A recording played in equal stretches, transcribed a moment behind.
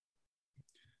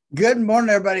Good morning,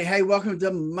 everybody. Hey, welcome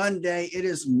to Monday. It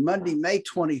is Monday, May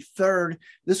 23rd.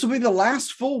 This will be the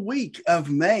last full week of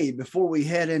May before we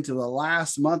head into the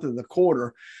last month of the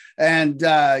quarter. And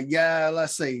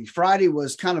let's see, Friday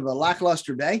was kind of a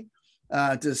lackluster day,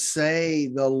 to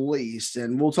say the least.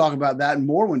 And we'll talk about that and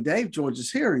more when Dave joins us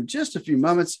here in just a few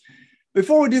moments.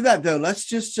 Before we do that, though, let's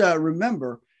just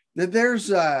remember that there's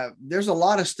a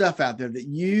lot of stuff out there that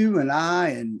you and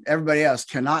I and everybody else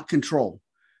cannot control.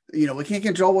 We can't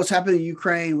control what's happening in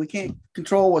Ukraine. We can't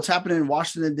control what's happening in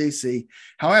Washington, D.C.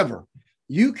 However,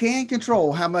 you can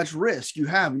control how much risk you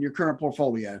have in your current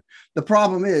portfolio. The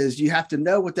problem is you have to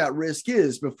know what that risk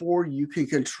is before you can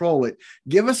control it.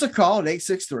 Give us a call at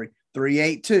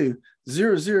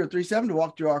 863-382-0037 to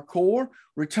walk through our core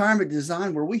retirement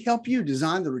design, where we help you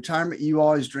design the retirement you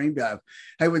always dreamed of.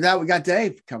 Hey, with that, we got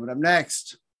Dave coming up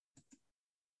next.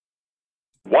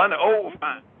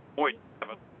 105.7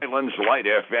 Islands Light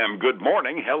FM. Good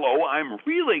morning. Hello. I'm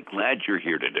really glad you're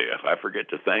here today. If I forget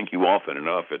to thank you often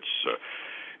enough, it's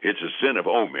a sin of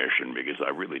omission because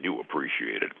I really do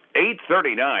appreciate it.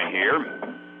 8:39 here,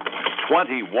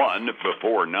 21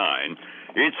 before 9.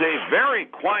 It's a very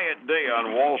quiet day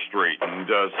on Wall Street, and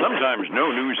sometimes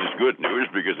no news is good news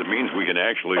because it means we can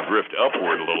actually drift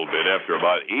upward a little bit after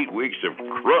about 8 weeks of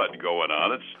crud going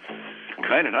on. It's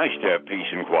kind of nice to have peace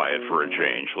and quiet for a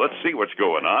change. Let's see what's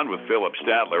going on with Phillip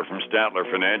Statler from Statler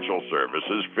Financial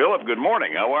Services. Phillip, good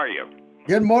morning. How are you?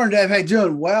 Good morning, Dave. Hey,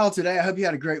 doing well today. I hope you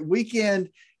had a great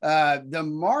weekend. The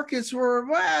markets were,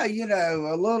 a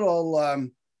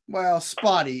little,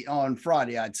 spotty on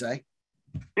Friday, I'd say.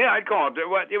 Yeah, I'd call it.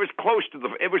 It was close to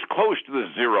the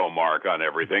zero mark on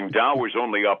everything. Dow was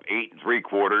only up 8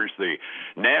 3/4. The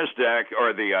Nasdaq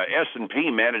or the S&P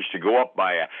managed to go up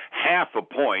by a half a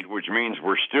point, which means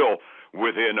we're still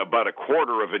within about a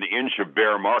quarter of an inch of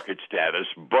bear market status,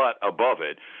 but above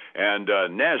it. And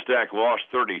Nasdaq lost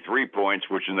 33 points,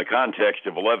 which in the context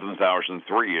of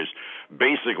 11,003 is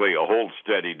basically a hold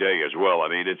steady day as well. I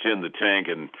mean, it's in the tank,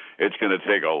 and it's going to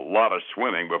take a lot of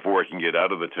swimming before it can get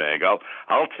out of the tank.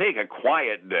 I'll take a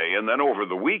quiet day, and then over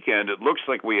the weekend, it looks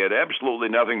like we had absolutely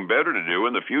nothing better to do,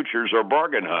 and the futures are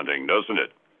bargain hunting, doesn't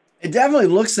it? It definitely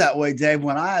looks that way, Dave.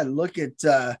 When I look at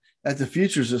the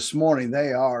futures this morning,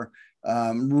 they are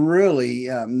really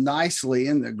nicely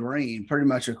in the green pretty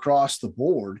much across the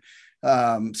board.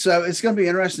 So it's going to be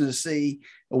interesting to see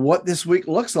what this week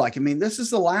looks like. I mean, this is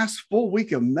the last full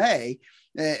week of May,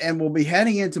 and we'll be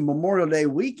heading into Memorial Day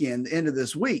weekend, the end of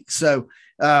this week. So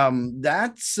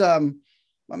that's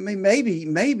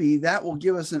maybe that will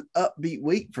give us an upbeat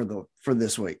week for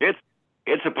this week.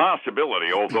 It's a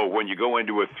possibility, although when you go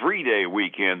into a 3-day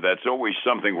weekend, that's always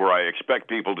something where I expect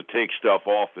people to take stuff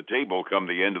off the table come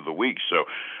the end of the week. So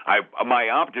my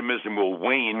optimism will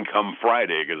wane come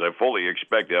Friday because I fully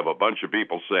expect to have a bunch of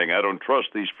people saying, I don't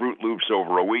trust these Fruit Loops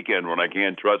over a weekend when I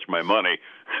can't trust my money.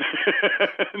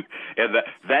 And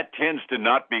that tends to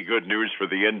not be good news for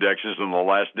the indexes on the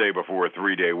last day before a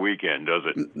 3-day weekend, does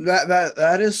it?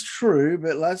 That is true,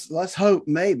 but let's hope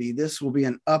maybe this will be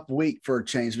an up week for a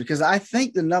change, because I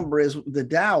think the number is the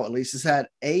Dow at least has had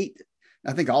 8.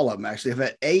 I think all of them actually have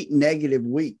had 8 negative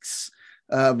weeks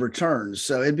of returns.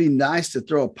 So it'd be nice to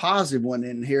throw a positive one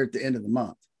in here at the end of the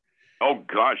month. Oh,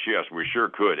 gosh, yes, we sure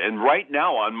could. And right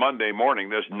now on Monday morning,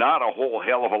 there's not a whole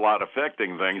hell of a lot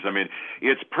affecting things. I mean,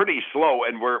 it's pretty slow,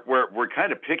 and we're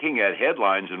kind of picking at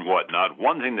headlines and whatnot.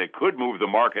 One thing that could move the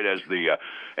market as the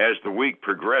week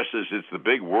progresses, it's the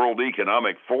big World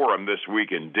Economic Forum this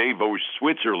week in Davos,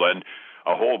 Switzerland.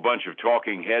 A whole bunch of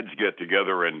talking heads get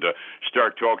together and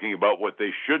start talking about what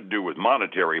they should do with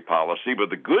monetary policy. But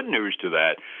the good news to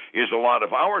that is a lot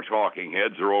of our talking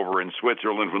heads are over in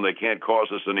Switzerland when they can't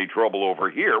cause us any trouble over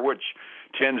here, which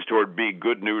tends to be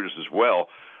good news as well.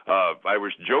 I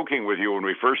was joking with you when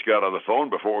we first got on the phone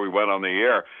before we went on the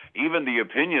air. Even the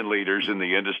opinion leaders in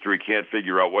the industry can't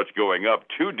figure out what's going up.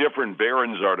 2 different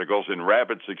Barron's articles in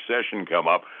rapid succession come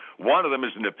up. One of them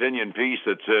is an opinion piece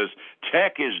that says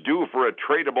tech is due for a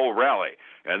tradable rally.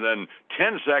 And then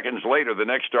 10 seconds later, the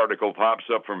next article pops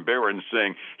up from Barron's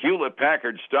saying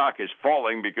Hewlett-Packard stock is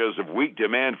falling because of weak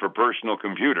demand for personal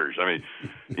computers. I mean,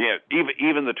 yeah,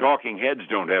 even the talking heads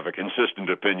don't have a consistent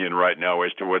opinion right now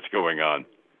as to what's going on.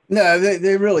 No,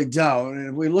 they really don't. And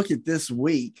if we look at this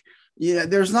week,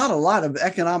 there's not a lot of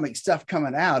economic stuff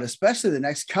coming out, especially the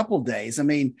next couple of days. I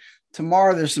mean,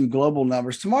 tomorrow there's some global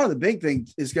numbers. Tomorrow, the big thing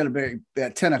is going to be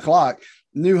at 10 o'clock.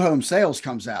 New home sales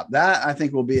comes out. That I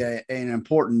think will be an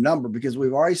important number because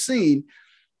we've already seen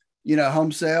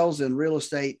home sales and real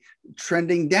estate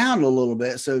trending down a little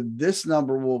bit. So this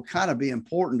number will kind of be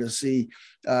important to see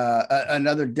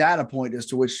another data point as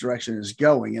to which direction is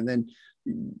going. And then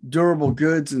durable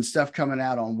goods and stuff coming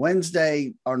out on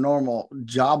Wednesday, our normal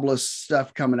jobless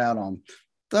stuff coming out on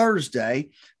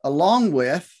Thursday, along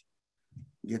with,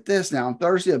 get this now, on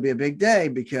Thursday, it'll be a big day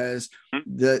because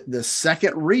the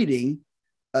second reading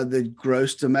of the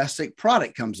gross domestic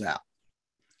product comes out.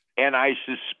 And I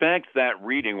suspect that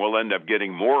reading will end up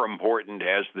getting more important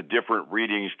as the different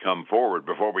readings come forward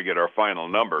before we get our final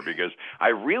number, because I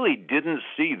really didn't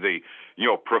see the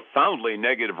profoundly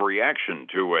negative reaction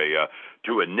to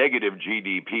a negative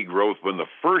GDP growth when the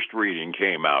first reading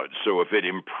came out. So if it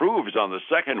improves on the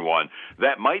second one,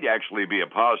 that might actually be a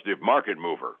positive market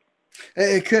mover.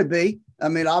 It could be. I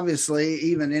mean, obviously,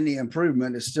 even any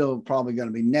improvement is still probably going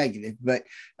to be negative. But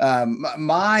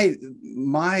my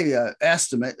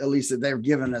estimate, at least that they're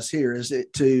giving us here, is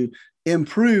it to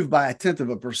improve by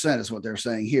 0.1% is what they're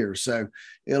saying here. So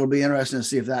it'll be interesting to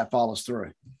see if that follows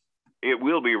through. It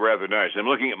will be rather nice. I'm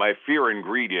looking at my fear and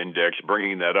greed index,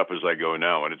 bringing that up as I go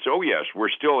now. And it's, yes, we're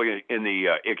still in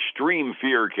the extreme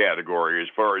fear category as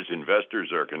far as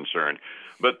investors are concerned.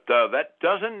 But that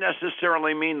doesn't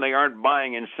necessarily mean they aren't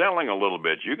buying and selling a little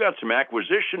bit. You got some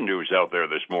acquisition news out there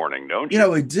this morning, don't you?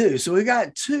 We do. So we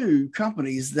got two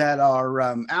companies that are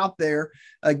out there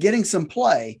getting some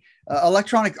play.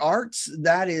 Electronic Arts,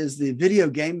 that is the video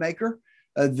game maker.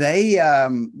 They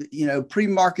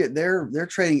pre-market, they're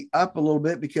trading up a little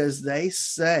bit because they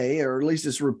say, or at least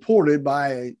it's reported by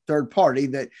a third party,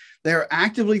 that they're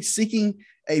actively seeking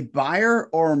a buyer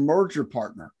or a merger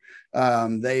partner.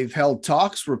 They've held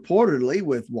talks reportedly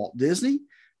with Walt Disney,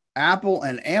 Apple,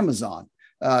 and Amazon,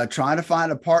 trying to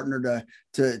find a partner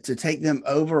to take them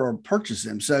over or purchase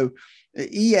them. So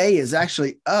EA is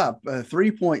actually up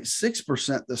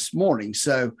 3.6% this morning.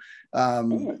 So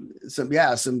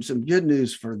some good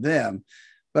news for them.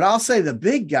 But I'll say the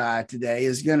big guy today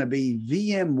is going to be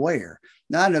VMware.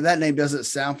 Now, I know that name doesn't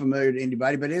sound familiar to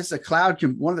anybody, but it's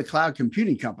one of the cloud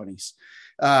computing companies.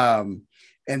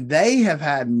 And they have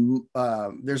had,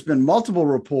 there's been multiple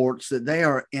reports that they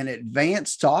are in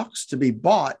advanced talks to be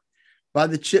bought by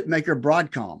the chip maker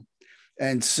Broadcom.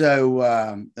 And so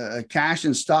a cash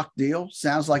and stock deal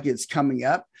sounds like it's coming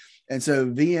up. And so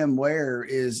VMware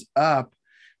is up.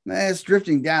 It's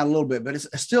drifting down a little bit, but it's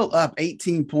still up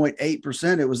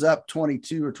 18.8%. It was up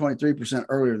 22 or 23%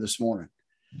 earlier this morning.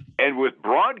 And with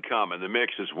Broadcom in the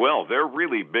mix as well, they're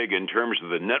really big in terms of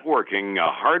the networking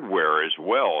hardware as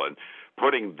well. And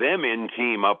putting them in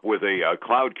team up with a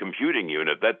cloud computing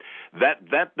unit, that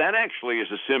actually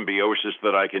is a symbiosis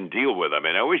that I can deal with. I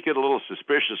mean, I always get a little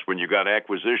suspicious when you got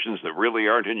acquisitions that really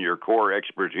aren't in your core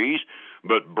expertise,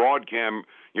 but Broadcom's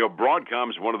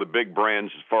one of the big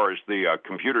brands as far as the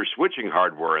computer switching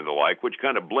hardware and the like, which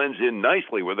kind of blends in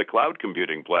nicely with a cloud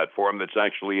computing platform that's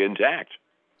actually intact.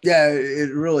 Yeah,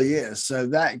 it really is. So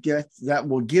that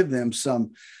will give them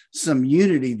some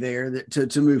unity there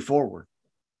to move forward.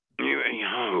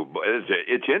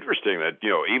 It's interesting that,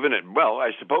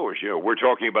 I suppose, we're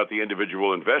talking about the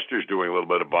individual investors doing a little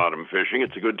bit of bottom fishing.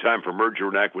 It's a good time for merger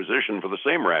and acquisition for the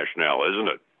same rationale, isn't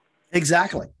it?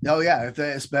 Exactly. Oh, yeah.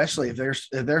 Especially if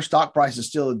their stock price is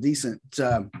still at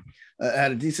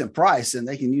a decent price, and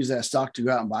they can use that stock to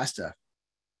go out and buy stuff.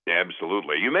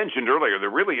 Absolutely. You mentioned earlier there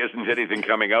really isn't anything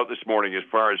coming out this morning as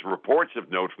far as reports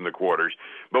of note from the quarters,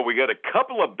 but we got a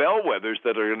couple of bellwethers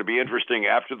that are going to be interesting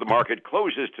after the market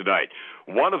closes tonight.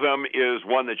 One of them is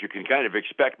one that you can kind of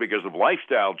expect because of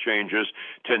lifestyle changes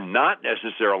to not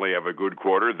necessarily have a good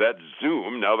quarter. That's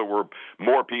Zoom. Now that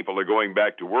more people are going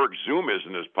back to work, Zoom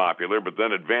isn't as popular, but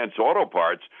then Advance Auto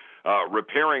Parts,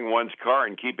 repairing one's car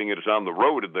and keeping it on the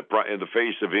road in the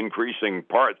face of increasing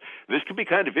parts. This could be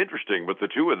kind of interesting with the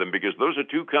two of them, because those are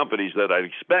two companies that I'd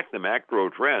expect the macro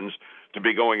trends to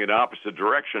be going in opposite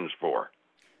directions for.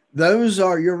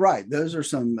 You're right. Those are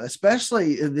some,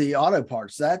 especially the auto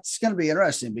parts. That's going to be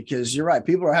interesting because you're right.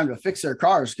 People are having to fix their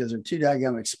cars because they're too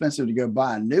daggone expensive to go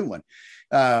buy a new one.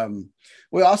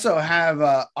 We also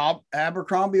have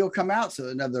Abercrombie will come out. So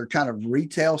another kind of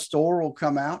retail store will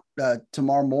come out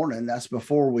tomorrow morning. That's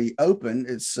before we open.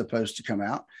 It's supposed to come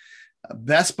out.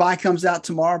 Best Buy comes out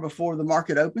tomorrow before the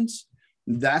market opens.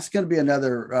 That's going to be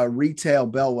another retail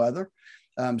bellwether.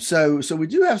 So we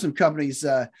do have some companies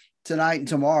tonight and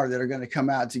tomorrow that are going to come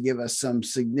out to give us some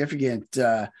significant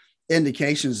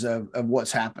indications of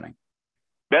what's happening.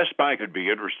 Best Buy could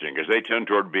be interesting because they tend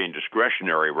toward being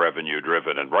discretionary revenue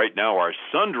driven, and right now our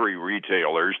sundry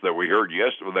retailers that we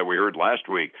heard last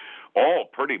week, all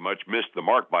pretty much missed the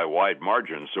mark by wide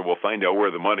margins. So we'll find out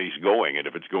where the money's going, and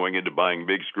if it's going into buying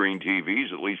big screen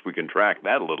TVs, at least we can track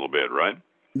that a little bit, right?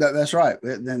 That's right.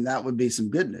 Then that would be some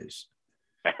good news.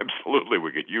 Absolutely,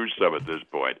 we could use some at this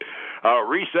point.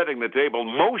 Resetting the table,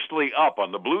 mostly up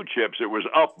on the blue chips. It was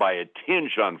up by a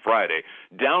tinge on Friday,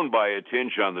 down by a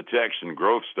tinge on the techs and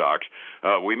growth stocks.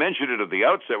 We mentioned it at the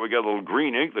outset. We got a little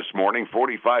green ink this morning,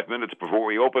 45 minutes before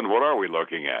we opened. What are we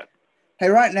looking at? Hey,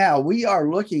 right now we are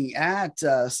looking at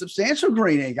substantial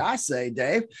green ink, I say,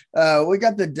 Dave. We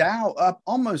got the Dow up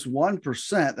almost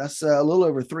 1%. That's a little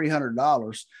over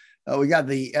 $300. We got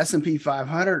the S&P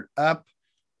 500 up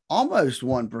almost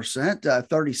 1%,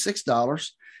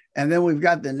 $36. And then we've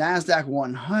got the NASDAQ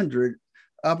 100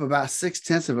 up about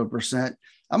 0.6%.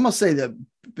 I'm going to say the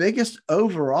biggest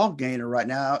overall gainer right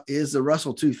now is the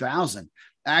Russell 2000,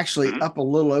 actually up a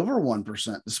little over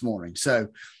 1% this morning. So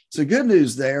good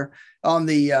news there. On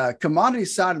the commodity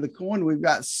side of the coin, we've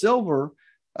got silver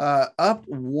up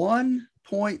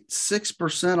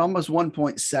 1.6%, almost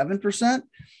 1.7%.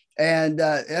 And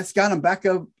that's got them back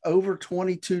up over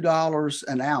 $22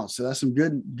 an ounce. So that's some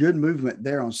good movement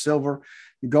there on silver.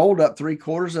 Gold up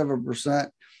 0.75%.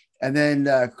 And then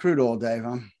crude oil, Dave,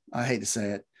 I hate to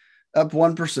say it, up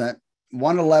 1%,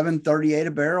 $111.38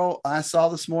 a barrel. I saw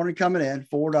this morning coming in,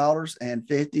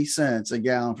 $4.50 a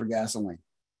gallon for gasoline.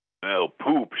 Well,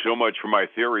 poop. So much for my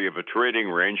theory of a trading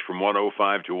range from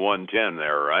 105 to 110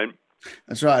 there, right?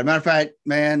 That's right. Matter of fact,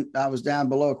 man, I was down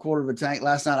below a quarter of a tank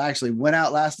last night. I actually went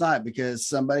out last night because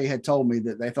somebody had told me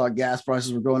that they thought gas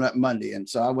prices were going up Monday. And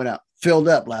so I went out, filled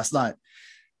up last night.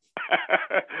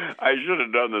 I should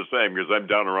have done the same because I'm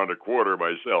down around a quarter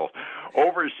myself.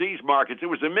 Overseas markets, it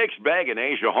was a mixed bag in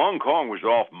Asia. Hong Kong was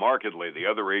off markedly. The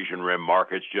other Asian rim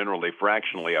markets generally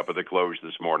fractionally up at the close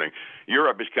this morning.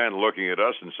 Europe is kind of looking at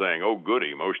us and saying, oh,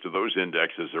 goody, most of those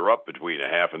indexes are up between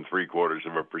 0.5% and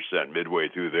 0.75% midway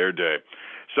through their day.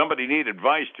 Somebody need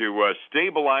advice to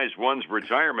stabilize one's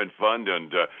retirement fund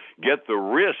and get the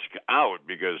risk out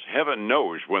because heaven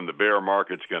knows when the bear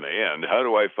market's going to end. How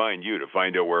do I find you to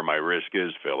find out where my risk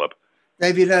is, Phillip?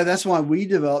 Dave, that's why we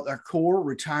developed our core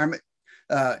retirement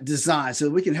design so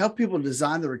that we can help people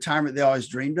design the retirement they always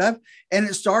dreamed of. And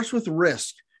it starts with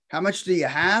risk. How much do you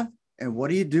have and what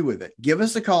do you do with it? Give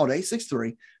us a call at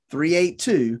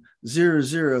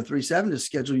 863-382-0037 to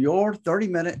schedule your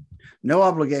 30-minute, no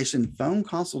obligation phone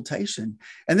consultation.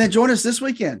 And then join us this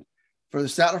weekend for the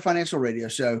Statler Financial Radio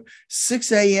Show,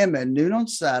 6 a.m. and noon on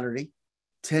Saturday,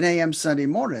 10 a.m. Sunday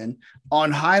morning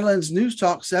on Highlands News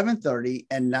Talk 730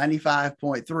 and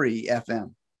 95.3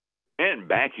 FM. And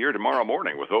back here tomorrow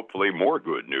morning with hopefully more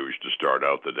good news to start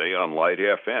out the day on Light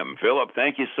FM. Phillip,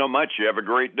 thank you so much. You have a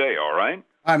great day, all right?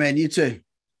 All right, man. You too.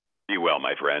 Be well,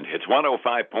 my friend. It's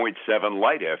 105.7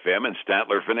 Light FM and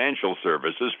Statler Financial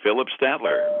Services, Phillip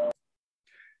Statler.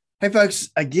 Hey,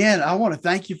 folks, again, I want to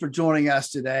thank you for joining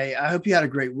us today. I hope you had a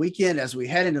great weekend as we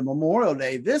head into Memorial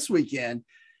Day this weekend.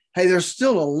 Hey, there's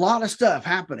still a lot of stuff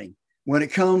happening when it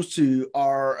comes to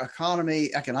our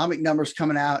economic numbers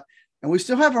coming out, and we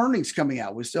still have earnings coming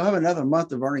out. We still have another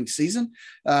month of earnings season.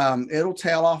 It'll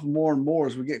tail off more and more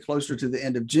as we get closer to the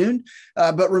end of June.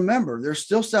 But remember, there's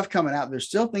still stuff coming out. There's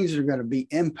still things that are going to be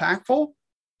impactful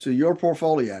to your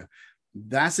portfolio.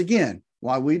 That's, again,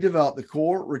 why we developed the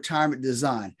core retirement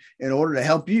design in order to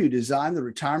help you design the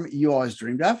retirement you always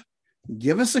dreamed of.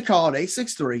 Give us a call at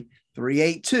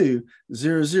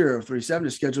 863-382-0037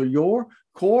 to schedule your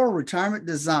core retirement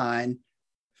design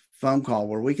phone call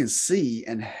where we can see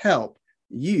and help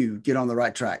you get on the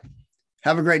right track.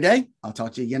 Have a great day. I'll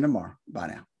talk to you again tomorrow. Bye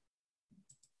now.